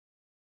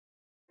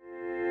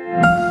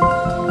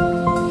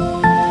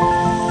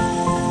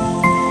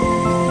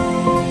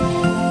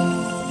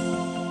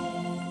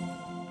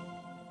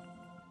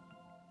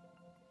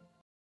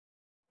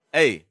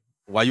Hey,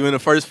 while you're in the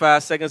first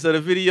 5 seconds of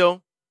the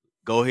video,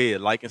 go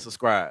ahead, like and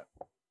subscribe.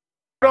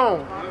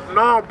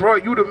 No, bro,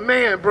 you the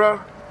man, bro.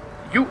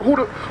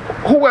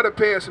 Who are the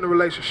parents in the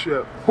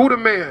relationship? Who the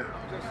man?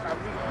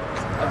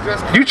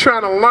 You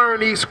trying to learn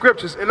these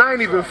scriptures, and I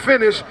ain't even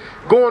finished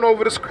going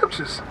over the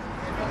scriptures.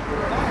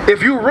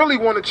 If you really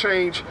want to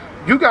change,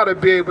 you got to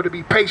be able to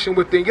be patient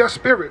within your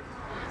spirit.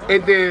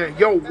 And then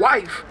your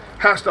wife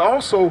has to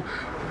also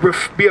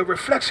be a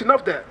reflection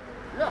of that.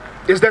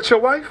 Is that your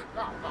wife?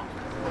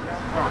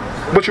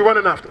 What you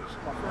running after?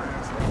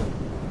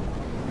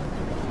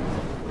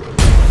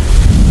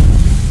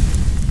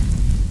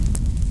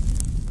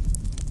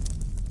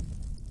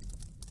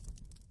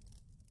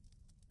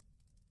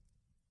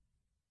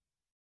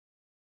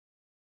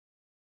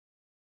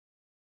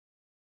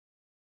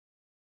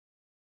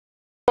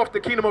 The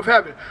kingdom of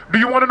heaven. Do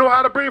you want to know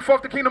how to bring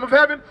forth the kingdom of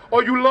heaven,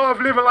 or you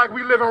love living like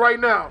we living right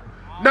now,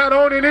 not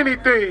owning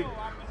anything,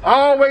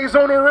 always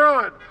on the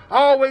run,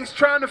 always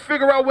trying to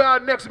figure out where our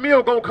next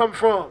meal gonna come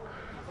from,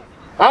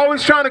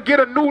 always trying to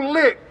get a new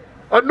lick,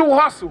 a new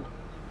hustle?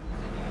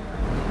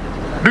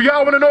 Do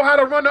y'all want to know how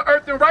to run the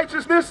earth in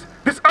righteousness?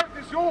 This earth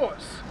is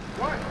yours.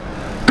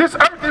 This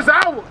earth is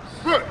ours.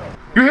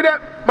 You hear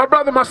that, my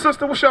brother, my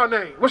sister? What's your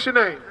name? What's your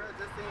name?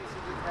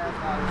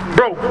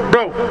 Bro,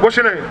 what's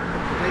your name?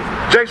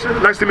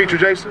 Jason, nice to meet you,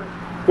 Jason.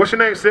 What's your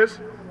name, sis?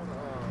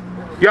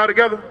 Y'all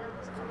together?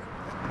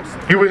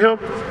 You with him?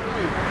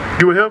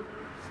 You with him?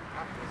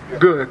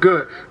 Good,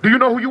 good. Do you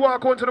know who you are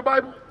according to the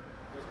Bible?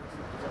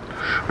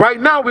 Right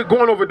now we're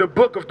going over the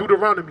book of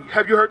Deuteronomy.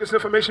 Have you heard this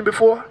information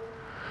before?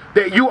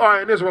 That you are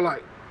an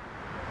Israelite.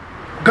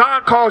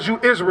 God calls you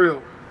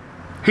Israel.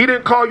 He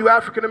didn't call you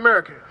African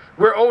American.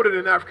 We're older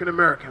than African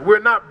American. We're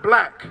not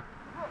black.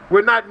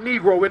 We're not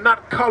Negro. We're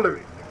not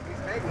colored.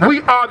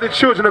 We are the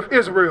children of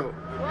Israel.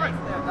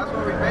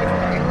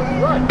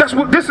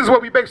 This is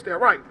what we based there,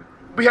 right?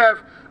 We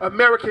have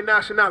American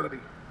nationality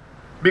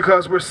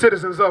because we're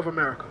citizens of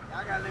America.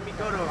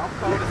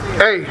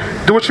 Hey,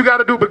 do what you got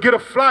to do, but get a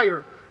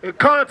flyer and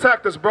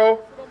contact us,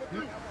 bro.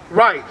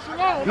 Right?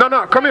 No,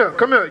 come here.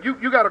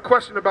 You got a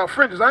question about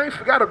fringes? I ain't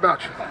forgot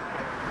about you.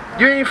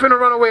 You ain't finna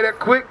run away that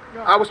quick.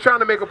 I was trying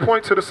to make a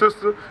point to the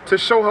sister to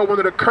show her one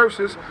of the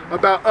curses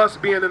about us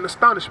being in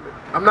astonishment.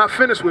 I'm not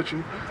finished with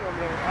you,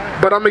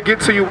 but I'm gonna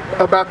get to you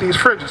about these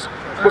fringes.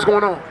 What's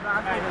going on?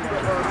 That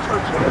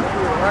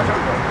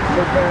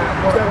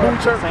Boone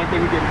Church? Same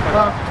thing we did.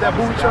 That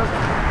Boone Church?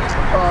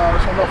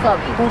 It's on North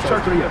Avenue. Whose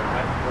church are you?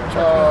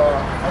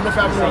 On North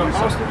Avenue in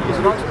Austin? Is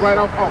it Austin? Right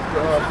off.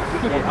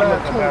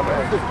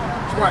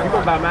 Right. You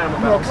go about man.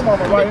 No, come on,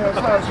 right here. Yep.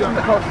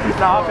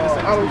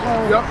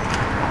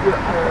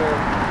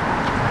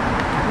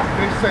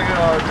 They say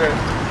that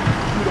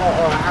you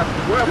don't have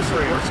to wear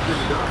fringes.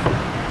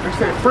 They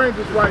say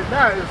fringes right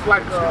now is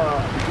like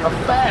a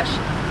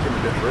fashion.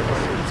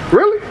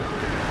 Really?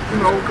 You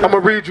know, I'm going to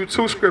read you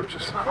 2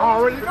 scriptures. I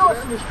already know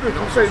some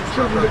scriptures. Say the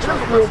children of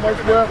Israel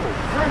must wear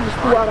fringes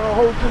throughout our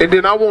whole thing. And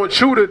then I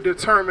want you to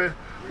determine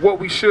what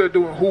we should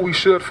do and who we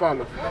should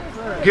follow.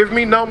 Give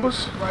me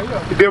numbers.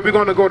 And then we're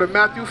going to go to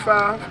Matthew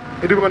 5.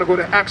 And then we're going to go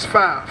to Acts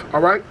 5.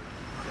 All right?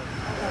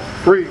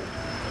 Read.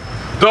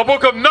 The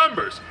book of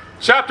Numbers,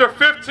 chapter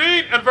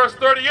 15 and verse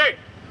 38.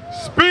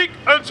 Speak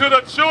unto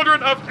the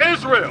children of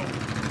Israel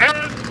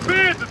and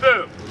bid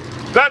them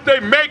that they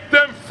make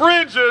them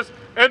fringes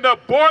in the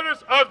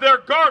borders of their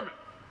garment.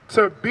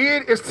 To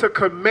bid is to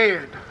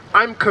command.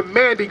 I'm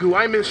commanding you.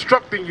 I'm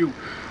instructing you.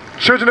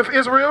 Children of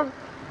Israel,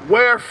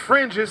 wear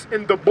fringes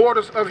in the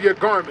borders of your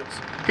garments.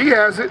 He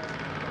has it.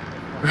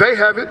 They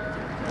have it.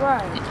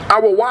 Right.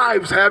 Our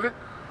wives have it.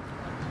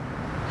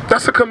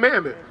 That's a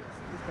commandment.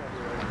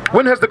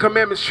 When has the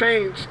commandments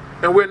changed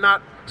and we're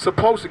not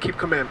supposed to keep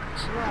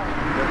commandments?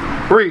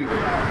 Read.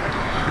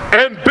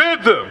 And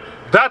bid them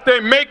that they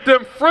make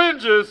them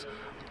fringes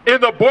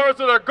in the borders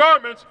of their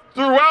garments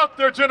throughout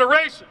their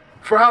generation.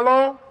 For how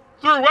long?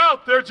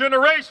 Throughout their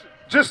generation.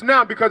 Just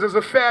now, because it's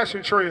a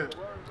fashion trend.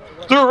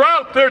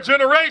 Throughout their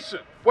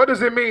generation. What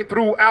does it mean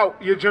throughout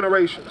your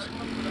generations?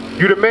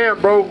 You the man,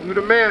 bro. You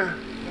the man.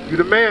 You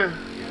the man.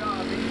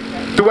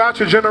 Throughout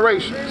your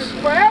generations.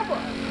 Forever.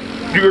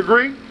 You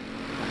agree?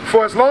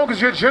 For as long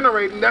as you're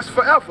generating, that's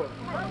forever.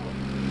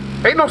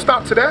 Ain't no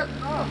stop to that.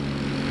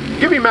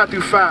 Give me Matthew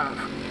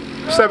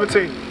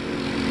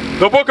 5:17.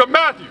 The book of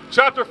Matthew,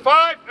 chapter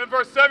 5 and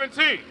verse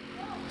 17.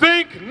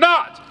 Think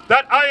not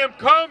that I am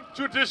come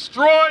to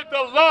destroy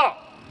the law.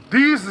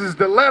 These is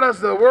the letters,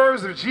 the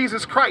words of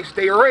Jesus Christ.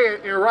 They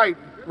read in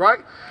writing, right?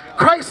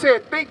 Christ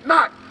said, think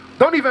not.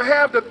 Don't even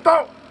have the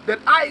thought that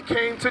I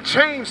came to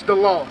change the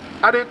law.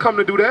 I didn't come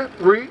to do that.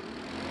 Read.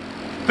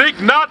 Think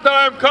not that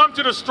I am come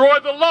to destroy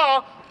the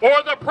law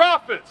or the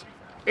prophets.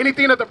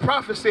 Anything that the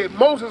prophet said.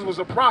 Moses was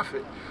a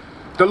prophet.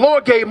 The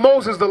Lord gave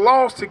Moses the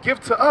laws to give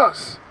to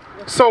us.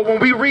 So when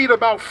we read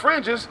about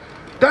fringes,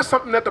 that's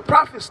something that the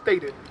prophet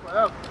stated.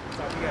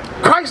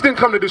 Christ didn't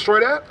come to destroy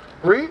that.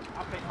 Read.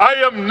 I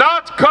am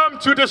not come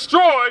to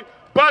destroy,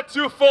 but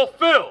to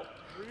fulfill.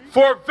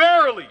 For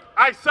verily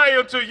I say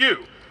unto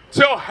you,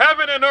 till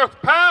heaven and earth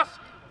pass,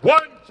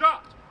 one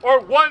jot or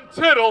one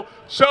tittle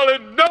shall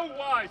in no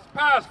wise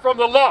pass from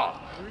the law,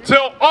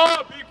 till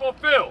all be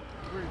fulfilled.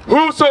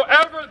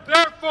 Whosoever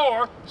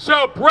therefore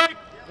shall break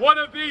one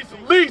of these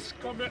least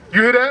commandments.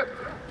 You hear that?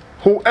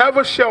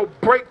 Whoever shall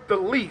break the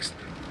least.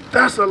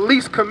 That's a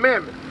least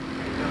commandment.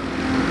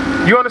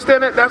 You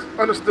understand that? That's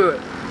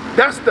understood.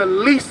 That's the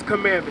least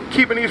commandment.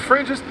 Keeping these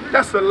fringes,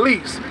 that's the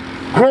least.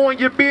 Growing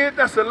your beard,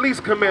 that's the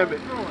least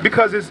commandment.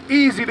 Because it's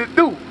easy to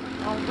do.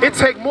 It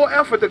takes more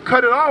effort to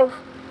cut it off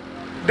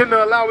than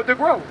to allow it to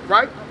grow,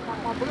 right?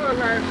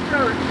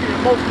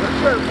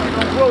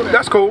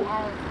 That's cool.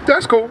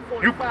 That's cool.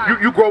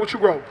 You grow what you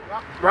grow,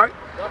 right?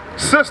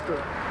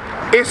 Sister,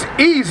 it's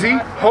easy.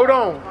 Hold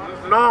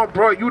on. No,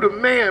 bro, you the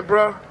man,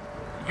 bro.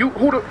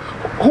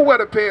 Who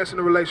had a pass in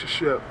the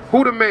relationship?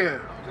 Who the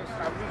man?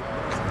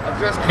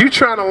 You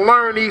trying to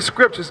learn these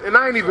scriptures, and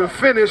I ain't even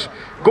finished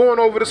going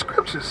over the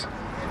scriptures.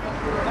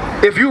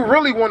 If you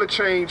really want to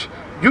change,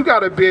 you got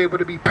to be able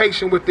to be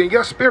patient within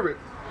your spirit.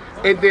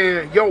 And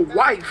then your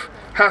wife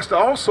has to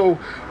also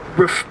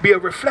be a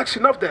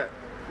reflection of that.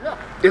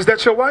 Is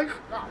that your wife?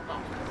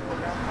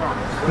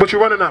 What you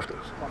running after?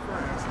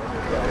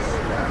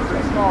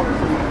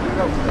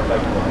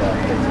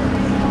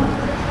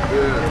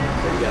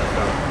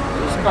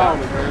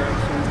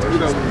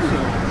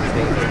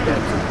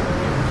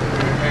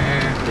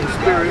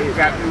 Spirit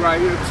got me right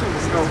here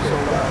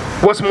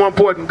too. What's more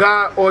important,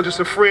 God or just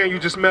a friend you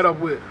just met up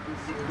with?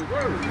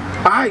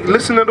 Alright,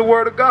 listen to the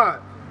word of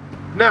God.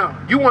 Now,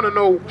 you want to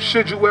know,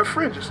 should you wear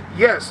fringes?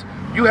 Yes,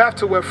 you have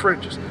to wear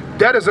fringes.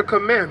 That is a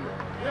commandment.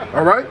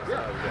 Alright?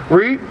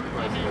 Read.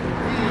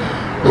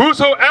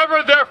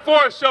 Whosoever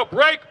therefore shall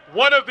break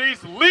one of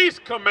these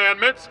least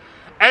commandments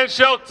and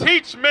shall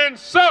teach men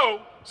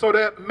so. So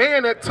that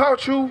man that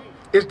taught you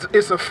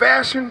it's a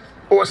fashion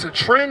or it's a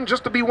trend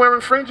just to be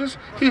wearing fringes,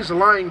 he's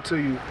lying to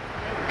you.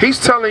 He's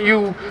telling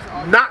you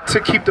not to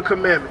keep the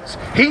commandments.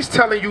 He's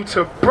telling you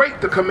to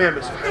break the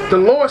commandments. The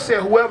Lord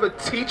said whoever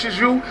teaches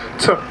you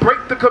to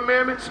break the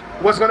commandments,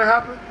 what's going to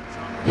happen?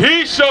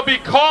 He shall be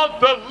called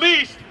the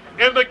least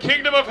in the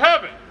kingdom of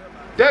heaven.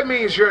 That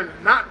means you're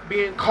not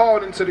being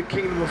called into the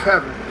kingdom of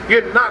heaven.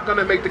 You're not going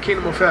to make the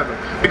kingdom of heaven.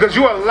 Because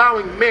you're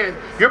allowing men,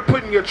 you're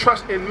putting your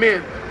trust in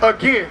men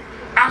again.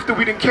 After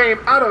we done came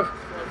out of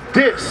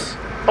this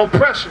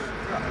oppression.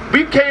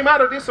 We came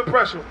out of this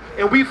oppression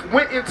and we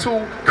went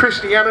into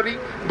Christianity,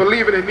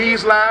 believing in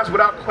these lies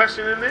without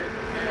questioning it.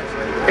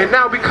 And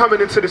now we're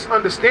coming into this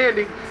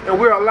understanding and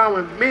we're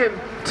allowing men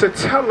to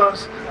tell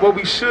us what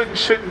we should and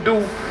shouldn't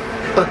do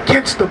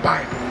against the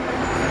Bible.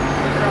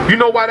 You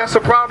know why that's a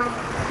problem?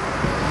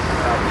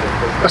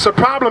 That's a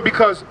problem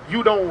because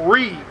you don't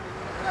read.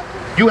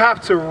 You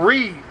have to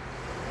read.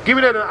 Give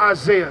me that in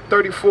Isaiah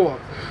 34.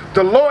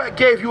 The Lord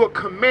gave you a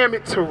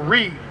commandment to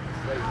read.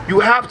 You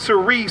have to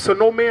read so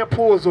no man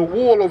pulls a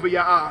wool over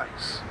your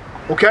eyes.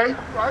 Okay?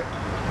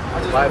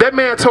 That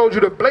man told you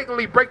to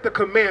blatantly break the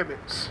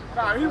commandments.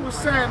 Nah, he was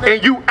saying that,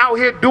 and you out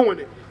here doing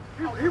it.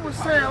 He was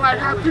saying like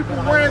how people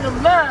wearing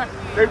them now,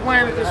 they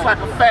wearing it just like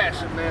a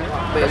fashion, man.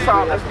 That's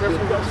all. That's what he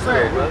was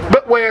saying.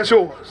 But where's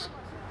yours?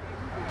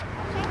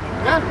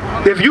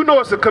 Yeah. If you know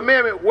it's a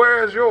commandment,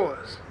 where's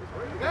yours?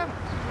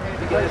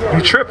 Yeah.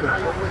 You tripping.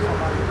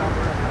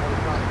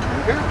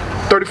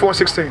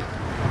 34:16.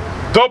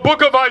 The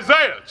book of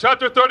Isaiah,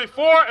 chapter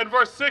 34 and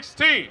verse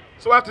 16.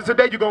 So after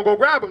today, you're going to go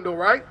grab them though,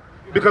 right?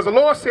 Because the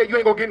Lord said you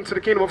ain't going to get into the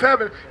kingdom of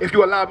heaven if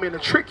you allow men to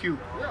trick you.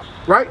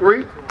 Right?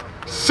 Read.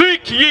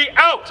 Seek ye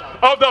out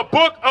of the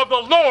book of the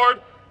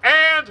Lord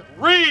and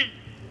read.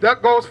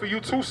 That goes for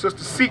you too,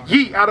 sister. Seek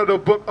ye out of the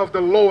book of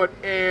the Lord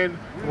and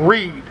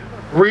read.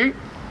 Read.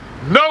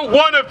 No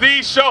one of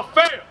these shall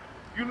fail.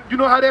 You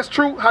know how that's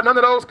true? How none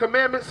of those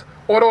commandments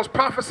or those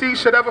prophecies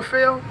should ever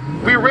fail?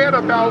 We read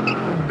about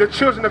the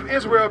children of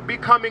Israel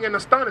becoming an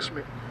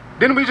astonishment.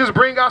 Didn't we just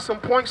bring out some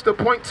points to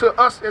point to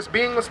us as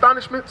being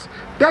astonishments?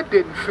 That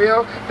didn't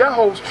fail. That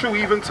holds true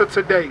even to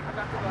today.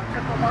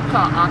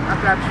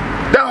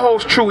 That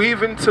holds true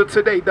even to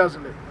today,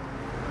 doesn't it?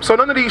 So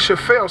none of these should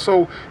fail.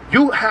 So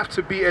you have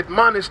to be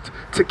admonished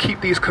to keep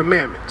these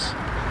commandments.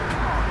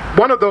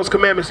 One of those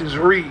commandments is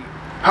read.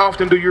 How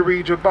often do you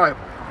read your Bible?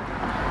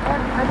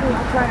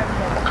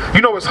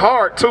 You know it's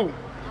hard too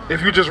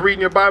if you're just reading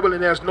your Bible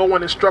and there's no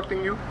one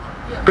instructing you.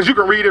 Because you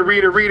can read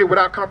it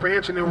without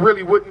comprehension and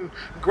really wouldn't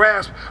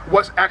grasp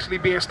what's actually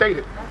being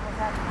stated.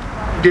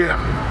 Yeah.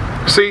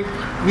 See?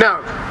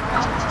 Now,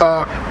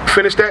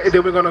 finish that and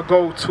then we're going to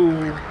go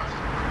to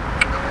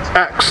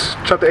Acts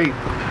chapter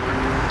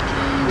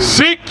 8.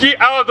 Seek ye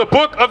out of the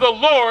book of the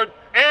Lord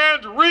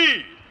and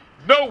read.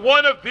 No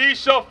one of these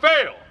shall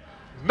fail.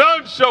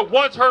 None shall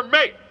want her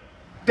mate.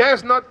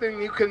 There's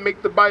nothing you can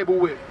make the Bible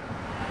with.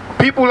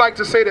 People like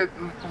to say that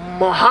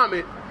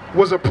Muhammad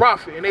was a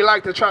prophet, and they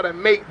like to try to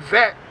make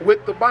that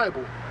with the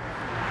Bible.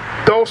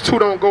 Those two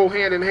don't go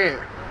hand in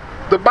hand.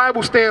 The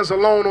Bible stands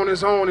alone on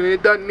its own, and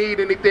it doesn't need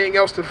anything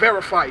else to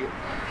verify it.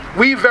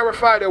 We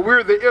verify that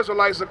we're the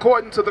Israelites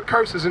according to the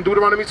curses in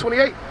Deuteronomy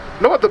 28.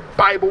 No other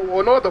Bible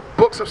or no other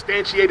book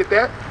substantiated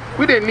that.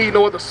 We didn't need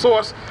no other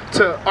source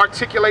to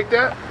articulate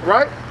that,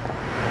 right?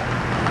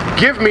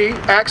 Give me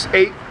Acts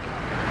 8,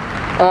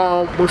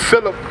 when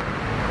Philip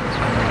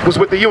was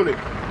with the eunuch.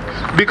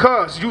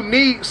 Because you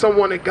need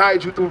someone to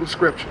guide you through the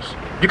scriptures.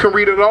 You can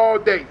read it all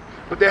day,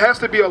 but there has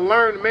to be a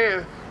learned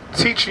man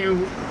teaching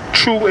you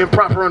true and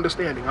proper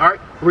understanding. All right,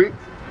 read.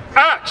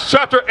 Acts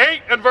chapter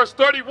 8 and verse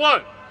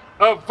 31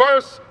 of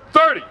verse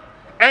 30.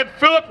 And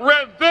Philip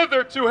ran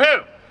thither to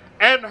him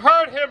and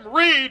heard him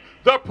read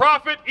the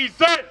prophet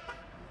Isaiah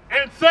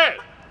and said,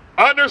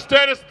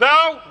 understandest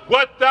thou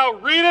what thou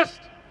readest?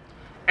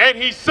 And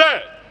he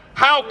said,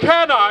 how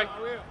can I,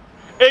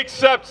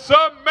 except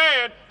some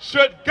man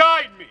should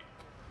guide me?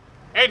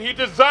 And he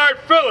desired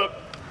Philip.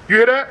 You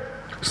hear that?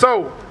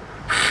 So,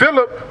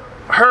 Philip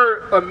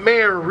heard a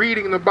man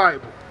reading the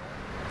Bible.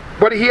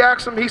 What did he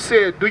ask him? He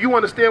said, do you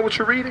understand what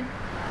you're reading?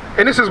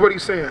 And this is what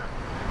he's saying.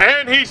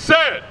 And he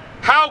said,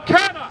 how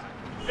can I,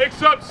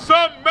 except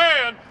some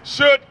man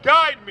should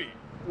guide me?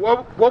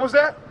 What was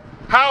that?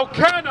 How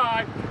can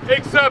I,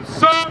 except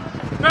some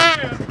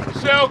man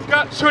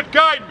should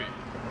guide me?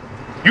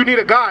 You need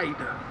a guide.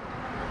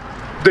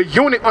 The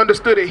eunuch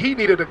understood that he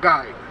needed a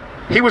guide.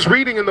 He was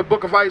reading in the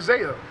book of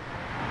Isaiah.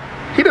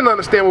 He didn't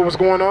understand what was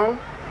going on.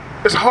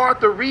 It's hard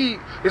to read.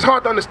 It's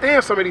hard to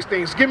understand some of these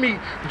things. Give me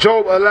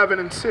Job 11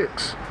 and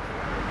 6.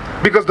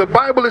 Because the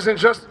Bible isn't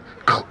just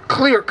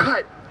clear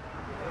cut.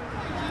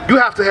 You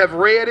have to have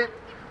read it.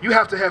 You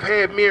have to have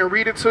had men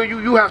read it to you.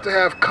 You have to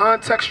have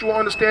contextual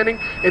understanding.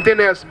 And then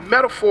there's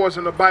metaphors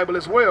in the Bible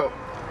as well.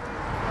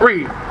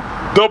 Read.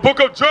 The book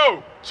of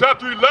Job,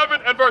 chapter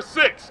 11 and verse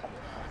 6.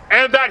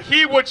 And that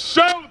he would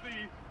show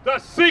thee the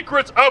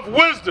secrets of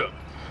wisdom,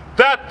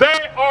 that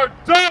they are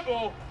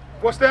double.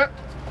 What's that?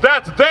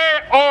 That they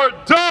are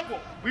double.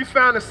 We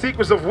found the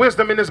secrets of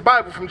wisdom in this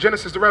Bible from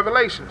Genesis to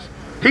Revelations.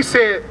 He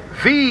said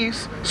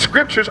these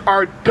scriptures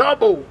are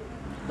double.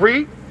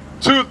 Read.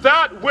 To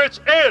that which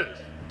is.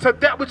 To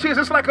that which is.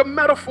 It's like a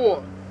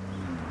metaphor.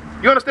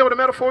 You understand what a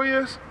metaphor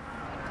is?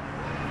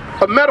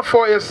 A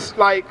metaphor is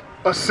like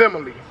a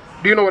simile.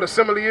 Do you know what a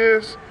simile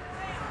is?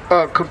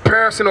 A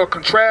comparison or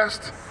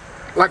contrast.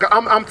 Like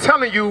I'm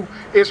telling you,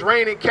 it's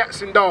raining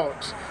cats and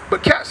dogs.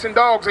 But cats and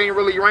dogs ain't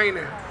really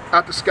raining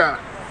out the sky.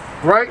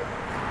 Right?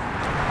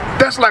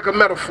 That's like a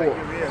metaphor.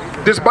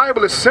 This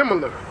Bible is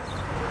similar.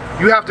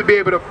 You have to be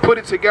able to put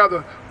it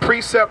together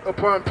precept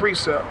upon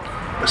precept.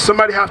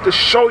 Somebody has to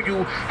show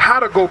you how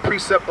to go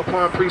precept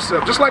upon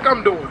precept. Just like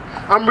I'm doing.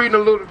 I'm reading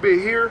a little bit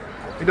here,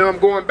 and then I'm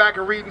going back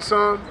and reading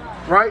some,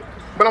 right?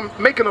 But I'm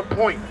making a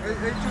point.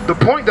 The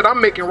point that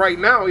I'm making right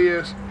now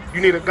is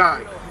you need a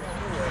guide.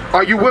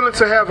 Are you willing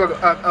to have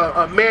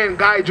a man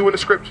guide you in the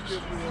scriptures?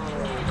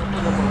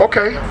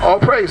 Okay, all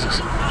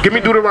praises. Give me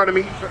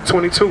Deuteronomy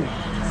 22.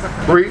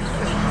 Read.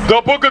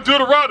 The book of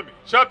Deuteronomy,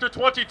 chapter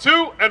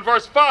 22 and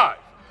verse 5.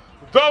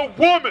 The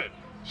woman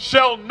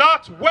shall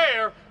not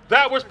wear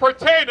that which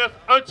pertaineth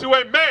unto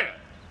a man,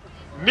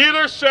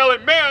 neither shall a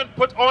man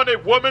put on a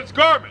woman's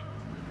garment.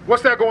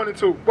 What's that going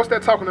into? What's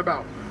that talking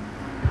about?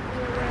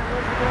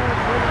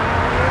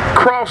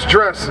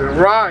 Cross-dressing.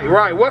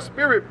 Right. What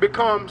spirit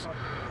becomes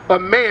a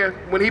man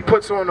when he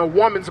puts on a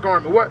woman's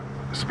garment? What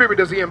spirit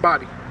does he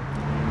embody?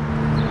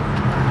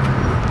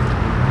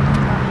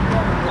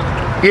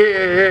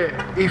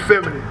 Yeah,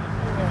 effeminate.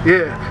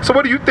 Yeah. So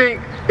what do you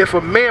think if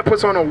a man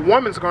puts on a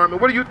woman's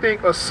garment? What do you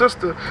think a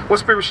sister, what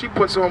spirit she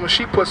puts on when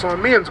she puts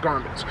on men's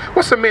garments?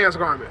 What's a man's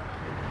garment?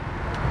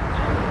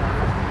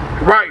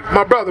 Right,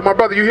 my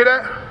brother, you hear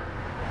that?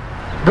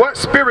 What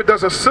spirit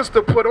does a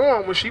sister put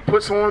on when she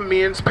puts on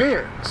men's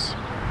pants?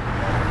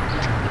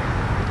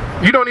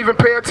 You don't even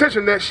pay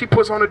attention that she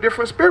puts on a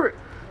different spirit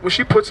when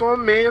she puts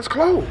on men's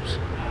clothes.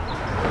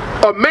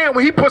 A man,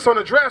 when he puts on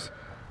a dress,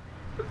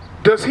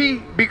 does he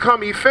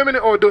become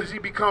effeminate or does he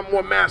become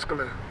more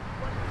masculine?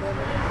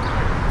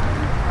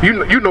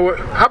 You know it.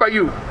 How about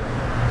you?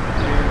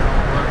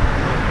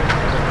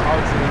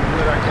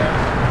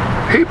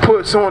 He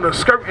puts on a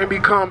skirt and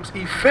becomes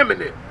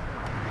effeminate.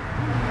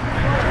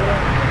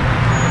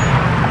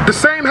 The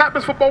same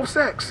happens for both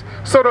sex.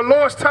 So the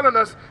Lord's telling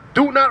us,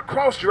 do not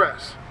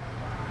cross-dress.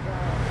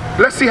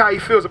 Let's see how he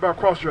feels about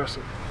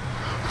cross-dressing.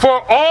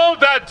 For all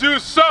that do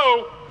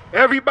so,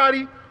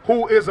 everybody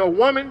who is a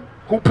woman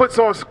who puts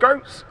on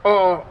skirts,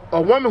 or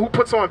a woman who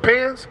puts on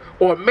pants,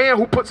 or a man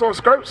who puts on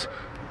skirts,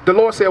 the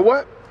Lord said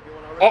what?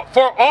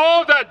 For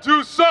all that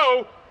do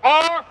so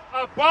are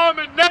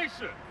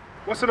abomination.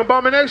 What's an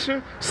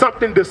abomination?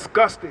 Something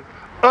disgusting,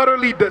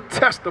 utterly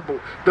detestable.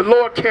 The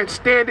Lord can't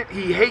stand it.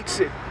 He hates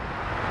it.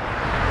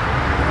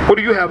 What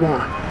do you have on?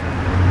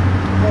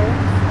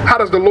 How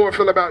does the Lord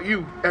feel about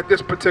you at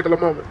this particular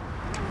moment?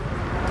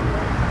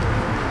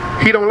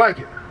 He don't like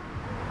it.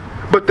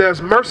 But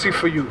there's mercy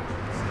for you.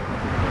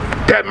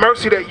 That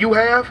mercy that you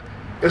have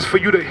is for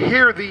you to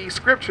hear these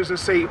scriptures and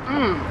say,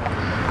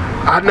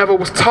 I never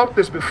was taught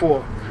this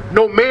before.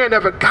 No man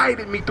ever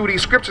guided me through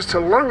these scriptures to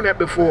learn that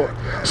before.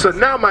 So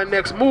now my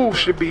next move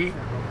should be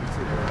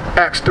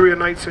Acts 3 and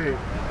 19.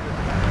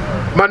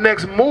 My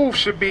next move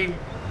should be,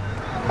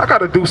 I got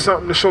to do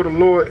something to show the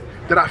Lord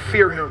that I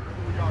fear him,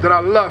 that I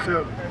love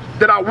him,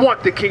 that I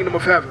want the kingdom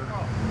of heaven.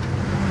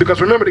 Because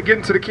remember, to get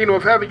into the kingdom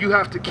of heaven, you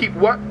have to keep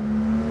what?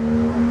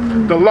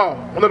 The law.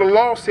 One of the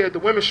laws said the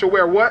women should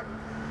wear what?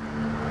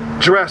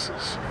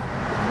 Dresses.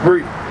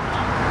 Read.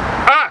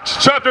 Acts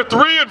chapter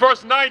 3 and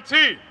verse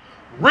 19.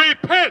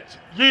 Repent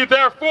ye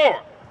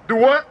therefore. Do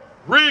what?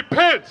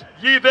 Repent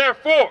ye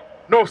therefore.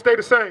 No, stay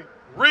the same.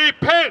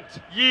 Repent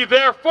ye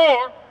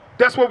therefore.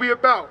 That's what we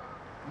about.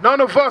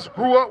 None of us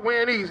grew up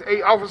wearing these.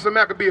 Hey, Officer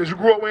Maccabees, you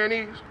grew up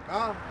wearing these?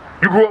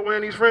 You grew up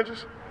wearing these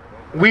fringes?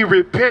 We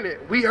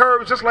repented. We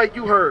heard just like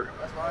you heard.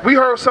 We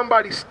heard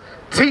somebody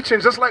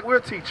teaching just like we're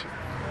teaching.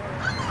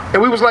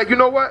 And we was like, you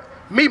know what?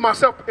 Me,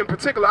 myself in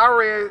particular, I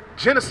read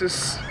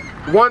Genesis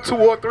 1, 2,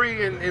 or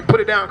 3 and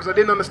put it down because I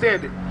didn't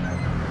understand it.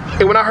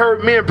 And when I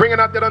heard men bringing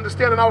out that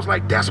understanding, I was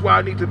like, that's where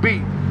I need to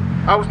be.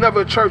 I was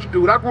never a church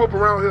dude. I grew up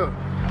around here.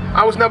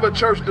 I was never a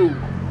church dude.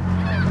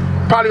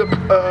 Probably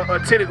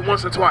attended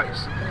once or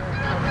twice.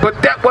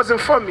 But that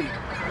wasn't for me.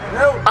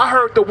 I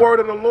heard the word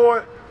of the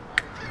Lord,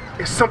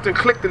 and something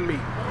clicked in me.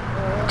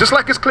 Just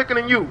like it's clicking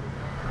in you.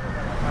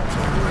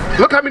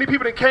 Look how many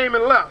people that came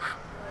and left.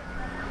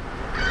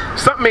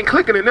 Something ain't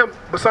clicking in them,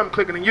 but something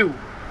clicking in you.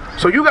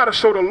 So you got to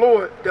show the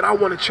Lord that I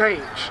want to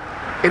change.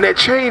 And that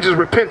change is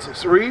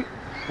repentance. Read.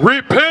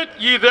 Repent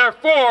ye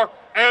therefore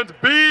and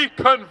be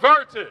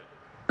converted.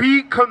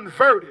 Be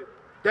converted.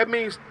 That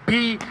means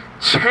be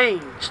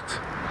changed.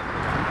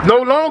 No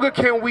longer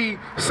can we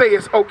say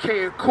it's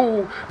okay and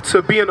cool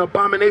to be an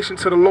abomination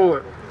to the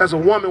Lord as a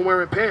woman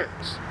wearing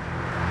pants.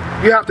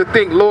 You have to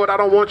think, Lord, I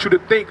don't want you to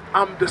think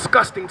I'm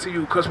disgusting to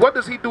you. Because what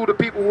does he do to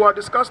people who are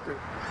disgusting?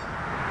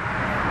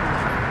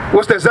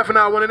 What's that,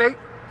 Zephaniah 1 and 8?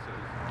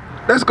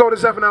 Let's go to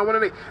Zephaniah 1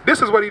 and 8.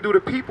 This is what he do to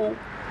people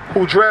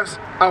who dress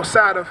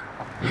outside of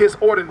his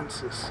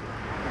ordinances.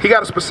 He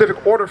got a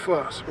specific order for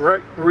us,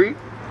 right? Read.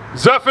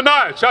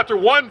 Zephaniah chapter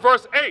 1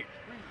 verse 8.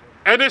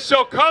 And it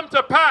shall come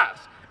to pass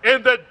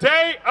in the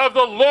day of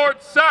the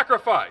Lord's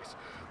sacrifice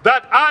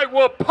that I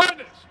will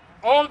punish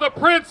all the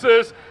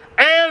princes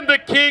and the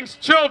king's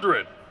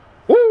children.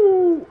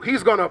 Woo!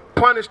 He's going to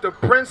punish the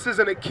princes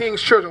and the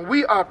king's children.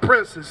 We are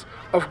princes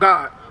of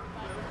God.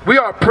 We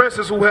are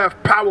princes who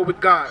have power with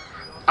God.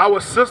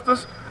 Our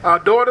sisters, our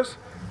daughters,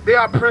 they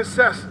are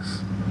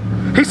princesses.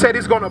 He said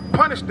he's going to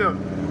punish them.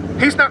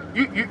 He's not,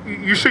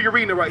 you sure you're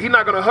reading it right? He's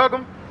not going to hug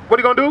them. What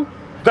are you going to do?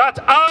 That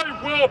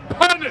I will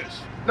punish.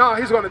 No,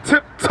 he's going to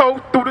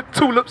tiptoe through the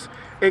tulips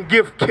and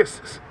give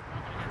kisses.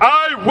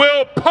 I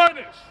will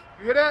punish.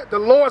 You hear that? The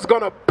Lord's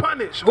going to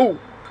punish who?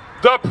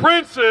 The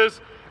princes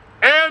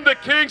and the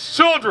king's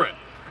children,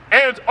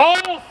 and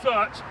all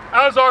such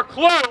as are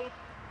clothed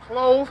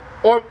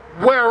or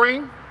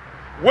wearing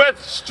with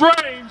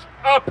strange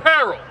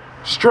apparel.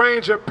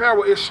 Strange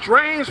apparel. It's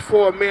strange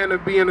for a man to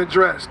be in a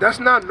dress. That's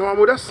not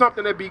normal. That's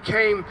something that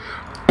became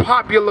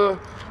popular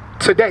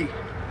today.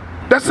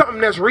 That's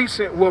something that's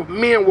recent where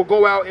men will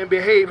go out and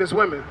behave as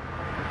women.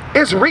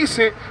 It's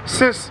recent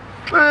since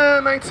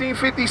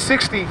 1950,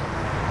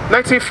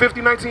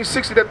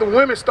 1960 that the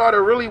women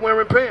started really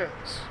wearing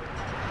pants.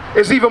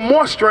 It's even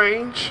more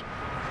strange,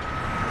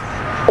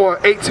 or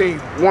 18,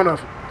 one of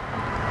them.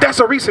 That's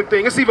a recent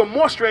thing. It's even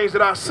more strange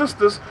that our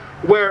sisters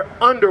wear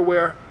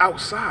underwear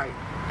outside.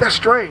 That's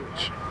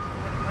strange.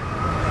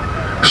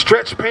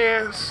 Stretch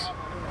pants,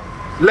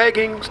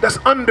 leggings, that's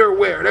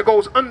underwear. That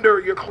goes under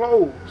your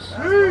clothes.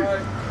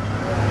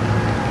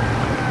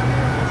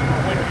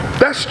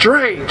 That's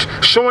strange.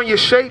 Showing your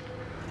shape,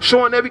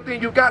 showing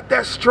everything you got,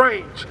 that's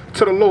strange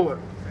to the Lord.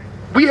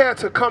 We had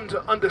to come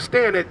to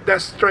understand that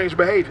that's strange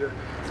behavior.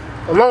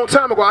 A long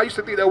time ago, I used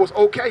to think that was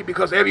okay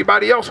because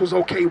everybody else was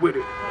okay with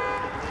it.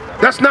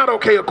 That's not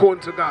okay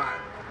according to God.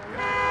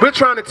 We're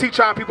trying to teach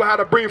our people how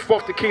to bring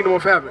forth the kingdom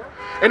of heaven.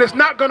 And it's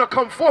not going to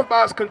come forth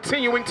by us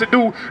continuing to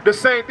do the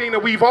same thing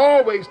that we've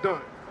always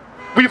done.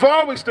 We've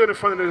always stood in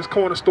front of this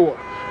corner store.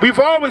 We've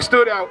always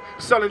stood out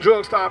selling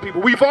drugs to our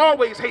people. We've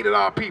always hated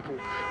our people.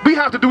 We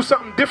have to do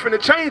something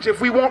different to change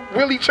if we want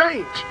really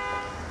change.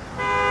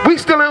 We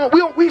still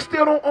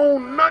don't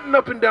own nothing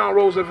up and down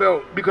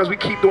Roosevelt because we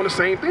keep doing the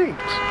same things.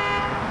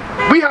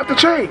 We have to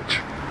change.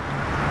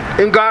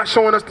 And God's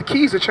showing us the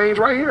keys to change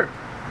right here.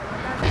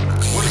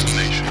 What is a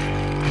nation?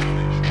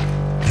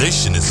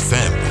 Nation is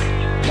family.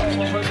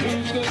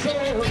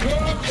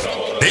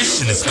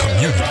 Nation is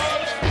community.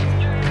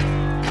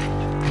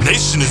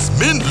 Nation is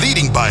men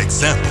leading by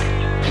example.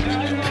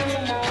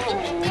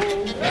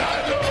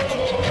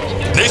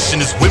 Nation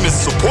is women's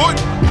support